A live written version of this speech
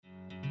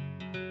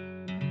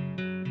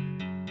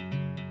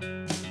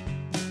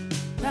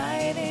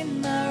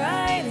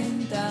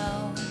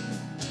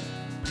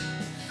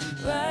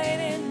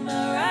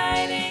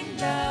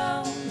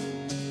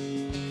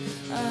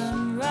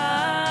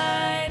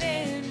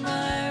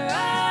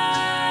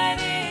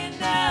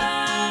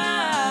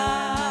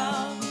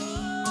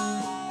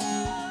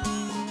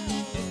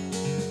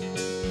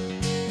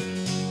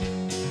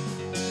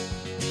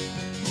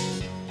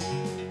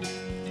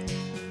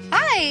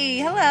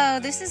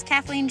this is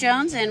Kathleen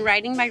Jones and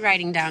Writing by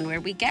Writing Down, where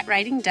we get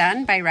writing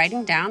done by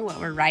writing down what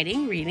we're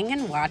writing, reading,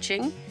 and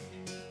watching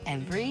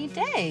every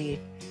day.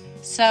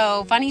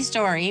 So, funny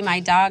story, my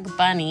dog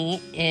Bunny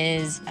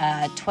is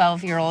a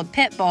 12-year-old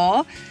pit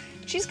bull.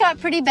 She's got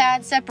pretty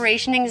bad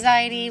separation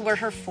anxiety. We're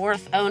her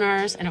fourth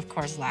owners, and of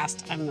course,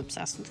 last. I'm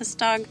obsessed with this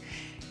dog.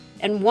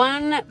 And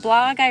one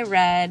blog I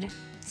read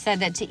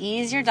said that to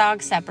ease your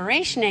dog's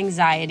separation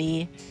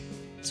anxiety,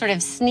 sort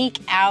of sneak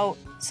out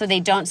so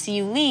they don't see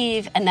you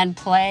leave, and then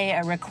play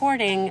a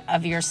recording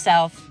of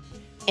yourself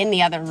in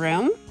the other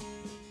room.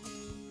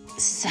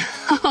 So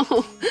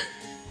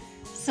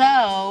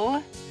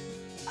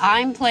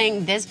I'm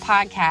playing this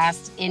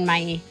podcast in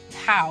my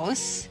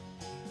house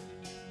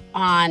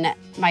on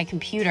my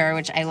computer,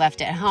 which I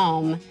left at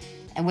home,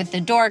 and with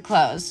the door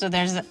closed. So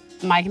there's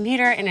my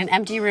computer in an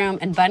empty room,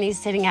 and Bunny's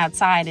sitting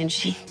outside, and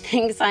she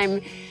thinks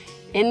I'm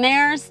in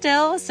there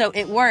still. So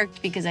it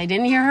worked because I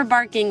didn't hear her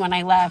barking when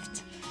I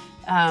left.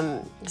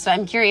 So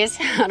I'm curious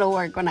how it'll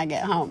work when I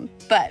get home.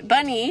 But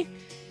Bunny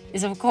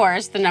is, of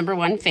course, the number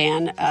one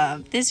fan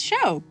of this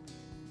show.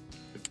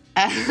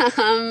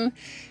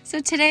 So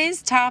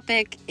today's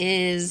topic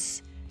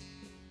is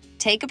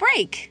take a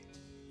break,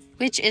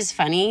 which is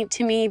funny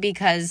to me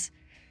because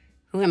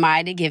who am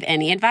I to give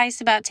any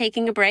advice about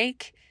taking a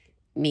break?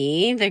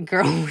 Me, the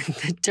girl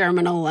with the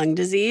terminal lung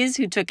disease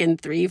who took in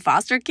 3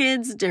 foster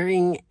kids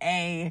during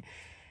a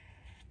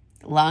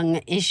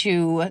lung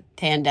issue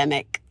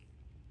pandemic.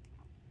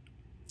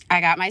 I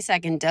got my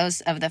second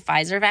dose of the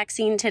Pfizer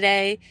vaccine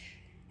today,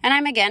 and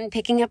I'm again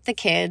picking up the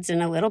kids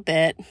in a little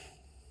bit.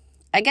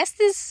 I guess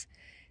this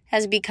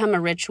has become a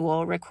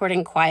ritual,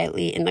 recording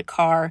quietly in the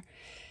car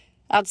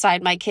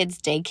outside my kids'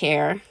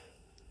 daycare.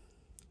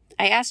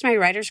 I asked my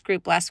writers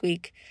group last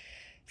week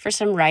for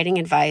some writing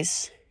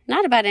advice,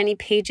 not about any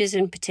pages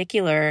in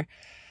particular,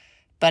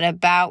 but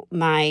about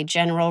my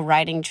general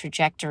writing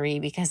trajectory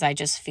because I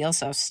just feel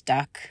so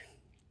stuck.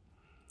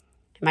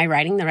 Am I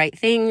writing the right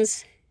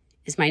things?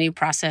 Is my new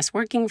process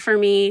working for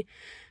me?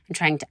 I'm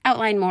trying to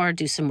outline more,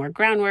 do some more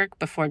groundwork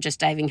before just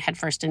diving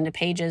headfirst into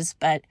pages,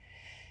 but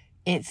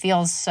it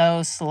feels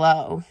so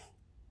slow.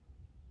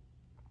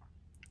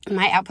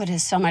 My output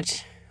is so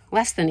much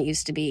less than it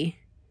used to be.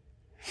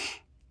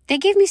 They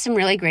gave me some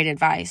really great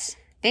advice.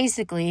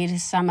 Basically, to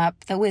sum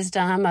up the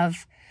wisdom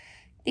of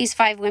these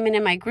 5 women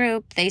in my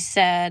group, they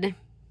said,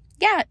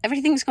 yeah,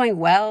 everything's going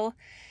well,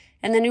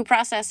 and the new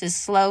process is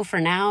slow for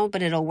now,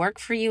 but it'll work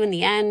for you in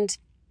the end.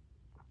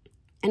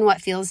 And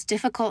what feels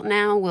difficult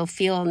now will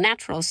feel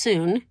natural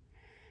soon.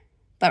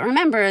 But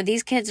remember,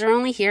 these kids are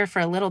only here for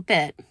a little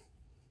bit.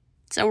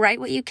 So write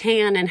what you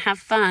can and have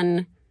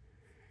fun,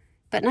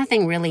 but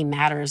nothing really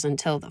matters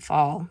until the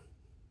fall.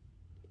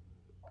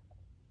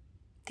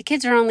 The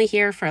kids are only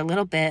here for a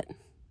little bit.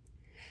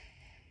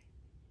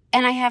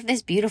 And I have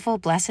this beautiful,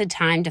 blessed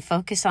time to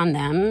focus on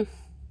them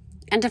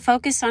and to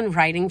focus on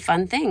writing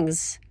fun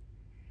things.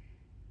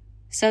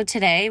 So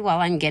today, while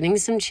I'm getting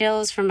some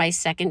chills from my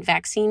second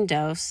vaccine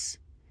dose,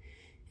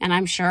 and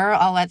I'm sure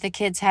I'll let the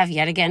kids have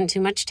yet again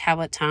too much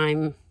tablet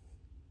time,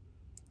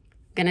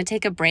 I'm going to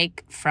take a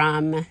break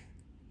from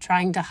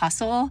trying to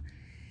hustle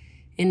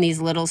in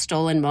these little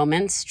stolen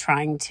moments,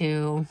 trying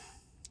to,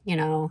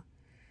 the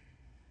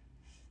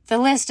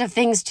list of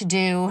things to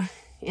do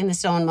in the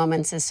stolen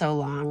moments is so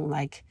long,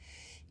 like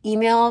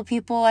email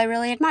people I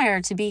really admire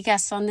to be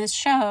guests on this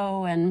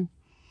show and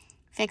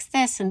fix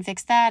this and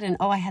fix that. And,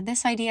 I had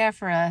this idea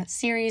for a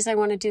series I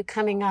want to do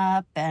coming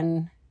up.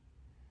 And,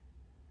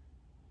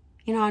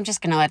 I'm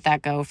just going to let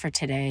that go for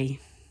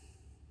today.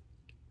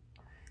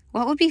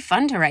 What would be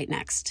fun to write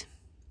next?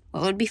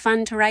 What would be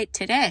fun to write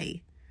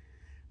today?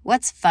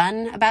 What's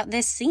fun about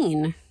this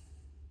scene?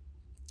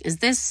 Is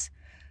this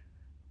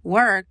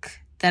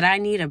work that I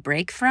need a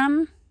break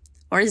from?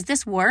 Or is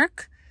this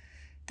work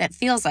that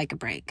feels like a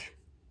break?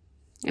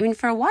 I mean,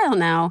 for a while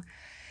now,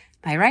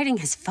 my writing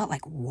has felt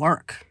like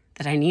work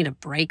that I need a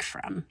break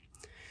from,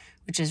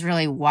 which is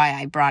really why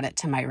I brought it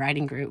to my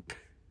writing group.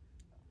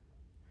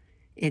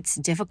 It's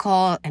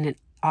difficult and it's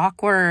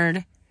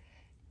awkward,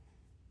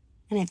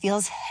 and it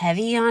feels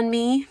heavy on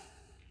me.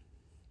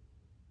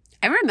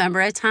 I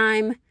remember a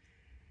time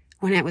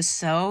when it was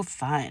so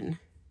fun.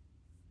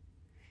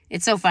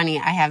 It's so funny.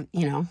 I have,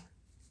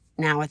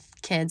 now with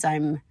kids,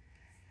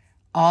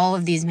 all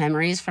of these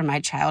memories from my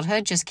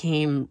childhood just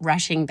came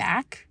rushing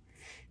back,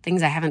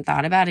 things I haven't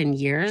thought about in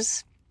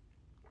years.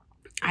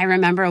 I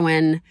remember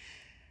when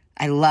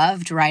I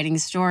loved writing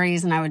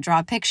stories and I would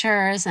draw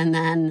pictures, and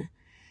then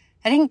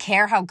I didn't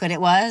care how good it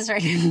was, or I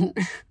didn't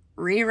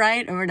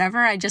rewrite or whatever.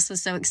 I just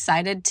was so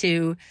excited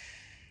to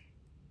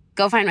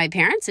go find my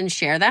parents and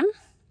share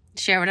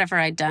whatever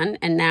I'd done.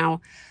 And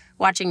now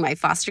watching my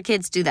foster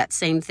kids do that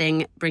same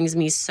thing brings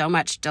me so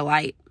much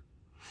delight.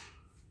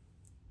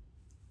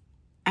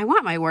 I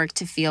want my work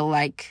to feel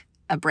like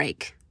a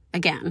break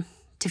again,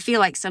 to feel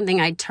like something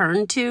I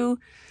turn to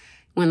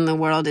when the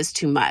world is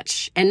too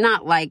much, and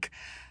not like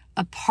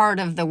a part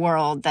of the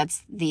world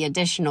that's the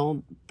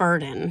additional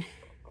burden.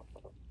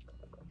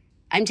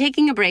 I'm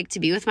taking a break to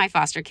be with my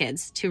foster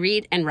kids, to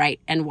read and write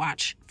and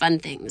watch fun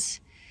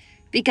things.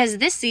 Because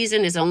this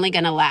season is only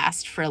going to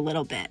last for a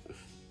little bit.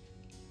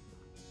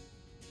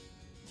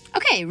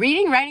 Okay,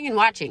 reading, writing, and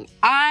watching.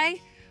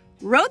 I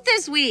wrote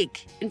this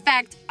week. In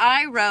fact,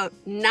 I wrote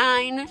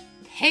 9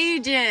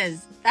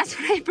 pages. That's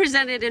what I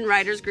presented in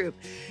Writers Group.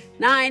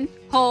 9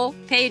 whole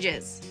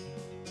pages.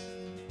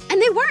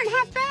 And they weren't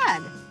half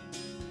bad.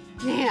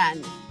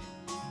 Man.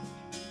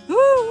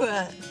 Whew,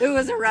 it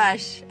was a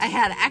rush. I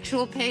had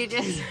actual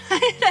pages.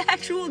 I had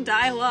actual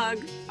dialogue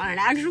on an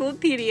actual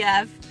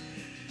PDF.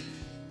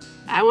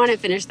 I want to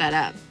finish that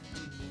up.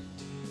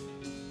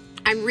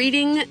 I'm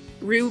reading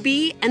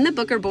Ruby and the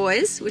Booker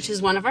Boys, which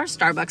is one of our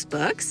Starbucks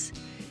books.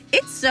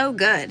 It's so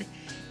good.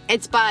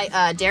 It's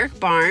by Derek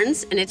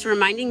Barnes, and it's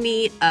reminding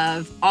me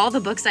of all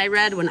the books I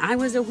read when I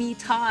was a wee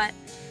tot,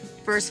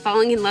 first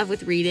falling in love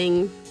with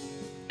reading.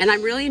 And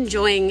I'm really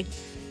enjoying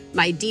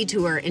my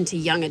detour into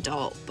young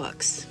adult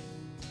books.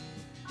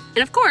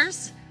 And of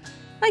course,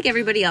 like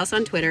everybody else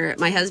on Twitter,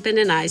 my husband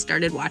and I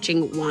started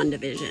watching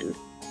WandaVision.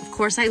 Of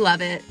course, I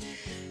love it.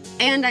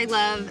 And I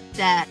love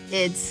that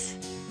it's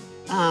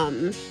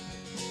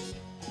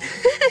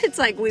it's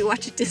like we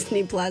watch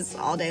Disney Plus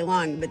all day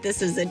long, but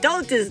this is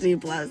adult Disney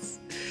Plus.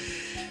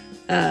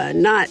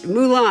 Not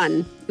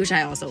Mulan, which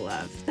I also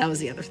love. That was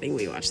the other thing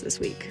we watched this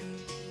week.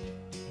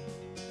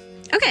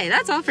 Okay,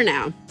 that's all for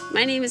now.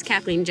 My name is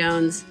Kathleen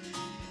Jones.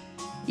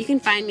 You can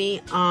find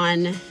me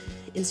on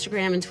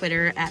Instagram and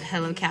Twitter at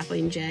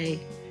HelloKathleenJ.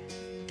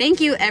 Thank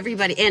you,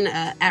 everybody, and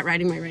at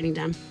Writing My Writing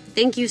Down.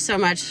 Thank you so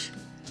much.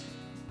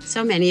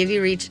 So many of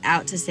you reached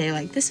out to say,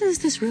 like, this is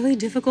this really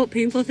difficult,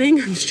 painful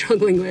thing I'm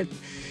struggling with.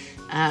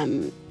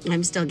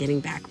 I'm still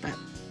getting back, but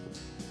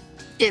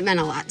it meant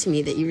a lot to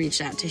me that you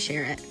reached out to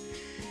share it.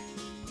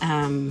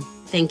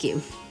 Thank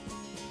you.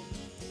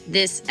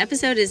 This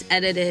episode is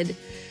edited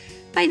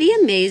by the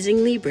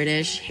amazingly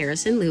British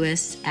Harrison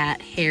Lewis at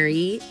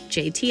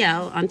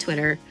HarryJTL on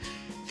Twitter.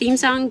 Theme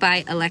song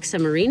by Alexa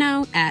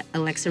Marino at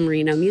Alexa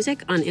Marino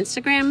Music on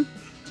Instagram.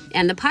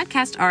 And the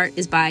podcast art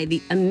is by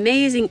the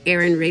amazing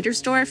Aaron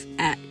Radersdorf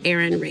at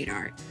Aaron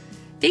Radar.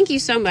 Thank you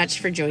so much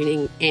for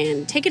joining,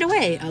 and take it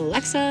away,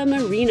 Alexa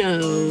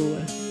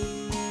Marino.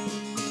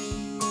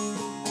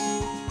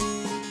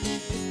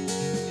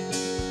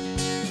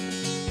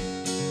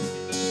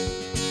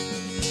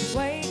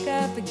 Wake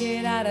up and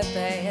get out of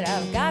bed.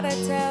 I've gotta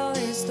tell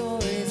these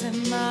stories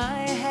in my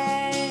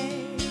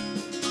head.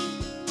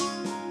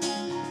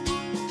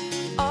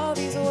 All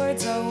these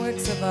words are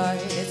works of art.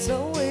 It's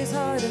always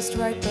hardest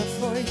right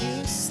before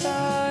you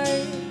start.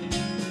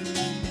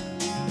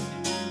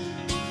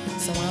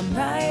 So I'm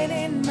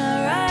writing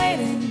my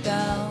writing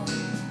down.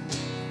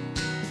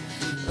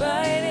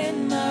 Writing